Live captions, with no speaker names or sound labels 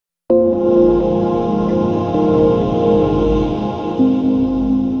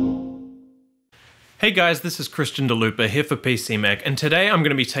Hey guys, this is Christian DeLupa here for PC Mech, and today I'm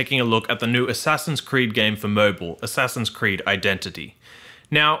going to be taking a look at the new Assassin's Creed game for mobile, Assassin's Creed Identity.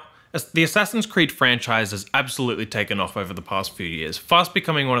 Now, the Assassin's Creed franchise has absolutely taken off over the past few years, fast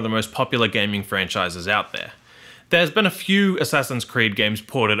becoming one of the most popular gaming franchises out there. There's been a few Assassin's Creed games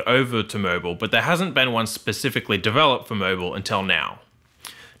ported over to mobile, but there hasn't been one specifically developed for mobile until now.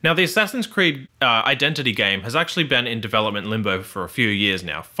 Now, the Assassin's Creed Identity game has actually been in development limbo for a few years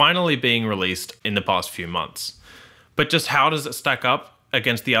now, finally being released in the past few months. But just how does it stack up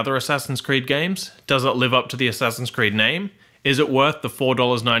against the other Assassin's Creed games? Does it live up to the Assassin's Creed name? Is it worth the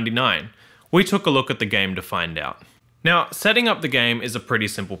 $4.99? We took a look at the game to find out. Now, setting up the game is a pretty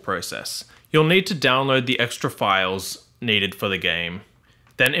simple process. You'll need to download the extra files needed for the game,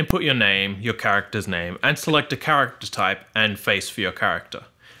 then input your name, your character's name, and select a character type and face for your character.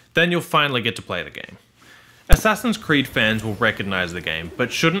 Then you'll finally get to play the game. Assassin's Creed fans will recognize the game,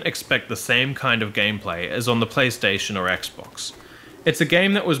 but shouldn't expect the same kind of gameplay as on the PlayStation or Xbox. It's a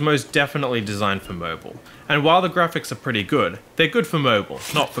game that was most definitely designed for mobile, and while the graphics are pretty good, they're good for mobile,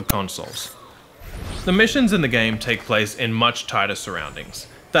 not for consoles. The missions in the game take place in much tighter surroundings.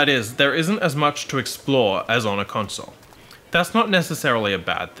 That is, there isn't as much to explore as on a console. That's not necessarily a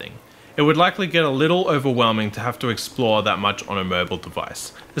bad thing. It would likely get a little overwhelming to have to explore that much on a mobile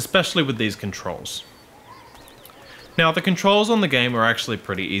device, especially with these controls. Now, the controls on the game are actually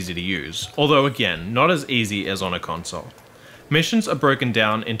pretty easy to use, although again, not as easy as on a console. Missions are broken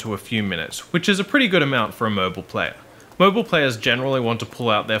down into a few minutes, which is a pretty good amount for a mobile player. Mobile players generally want to pull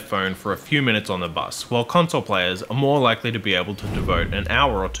out their phone for a few minutes on the bus, while console players are more likely to be able to devote an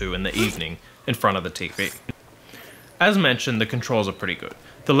hour or two in the evening in front of the TV. As mentioned, the controls are pretty good.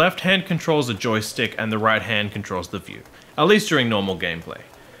 The left hand controls the joystick and the right hand controls the view, at least during normal gameplay.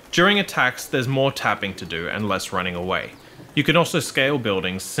 During attacks, there's more tapping to do and less running away. You can also scale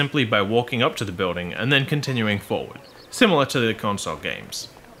buildings simply by walking up to the building and then continuing forward, similar to the console games.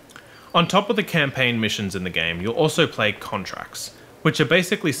 On top of the campaign missions in the game, you'll also play contracts, which are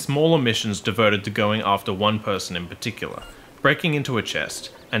basically smaller missions devoted to going after one person in particular, breaking into a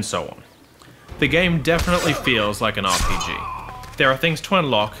chest, and so on. The game definitely feels like an RPG. There are things to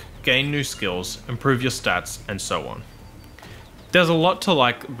unlock, gain new skills, improve your stats, and so on. There's a lot to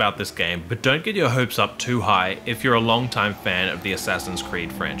like about this game, but don't get your hopes up too high if you're a long-time fan of the Assassin's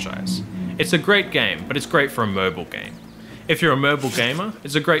Creed franchise. It's a great game, but it's great for a mobile game. If you're a mobile gamer,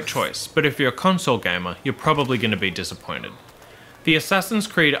 it's a great choice, but if you're a console gamer, you're probably going to be disappointed. The Assassin's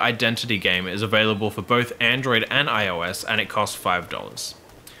Creed Identity game is available for both Android and iOS, and it costs $5.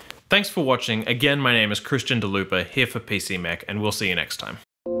 Thanks for watching. Again, my name is Christian DeLupa here for PC Mech, and we'll see you next time.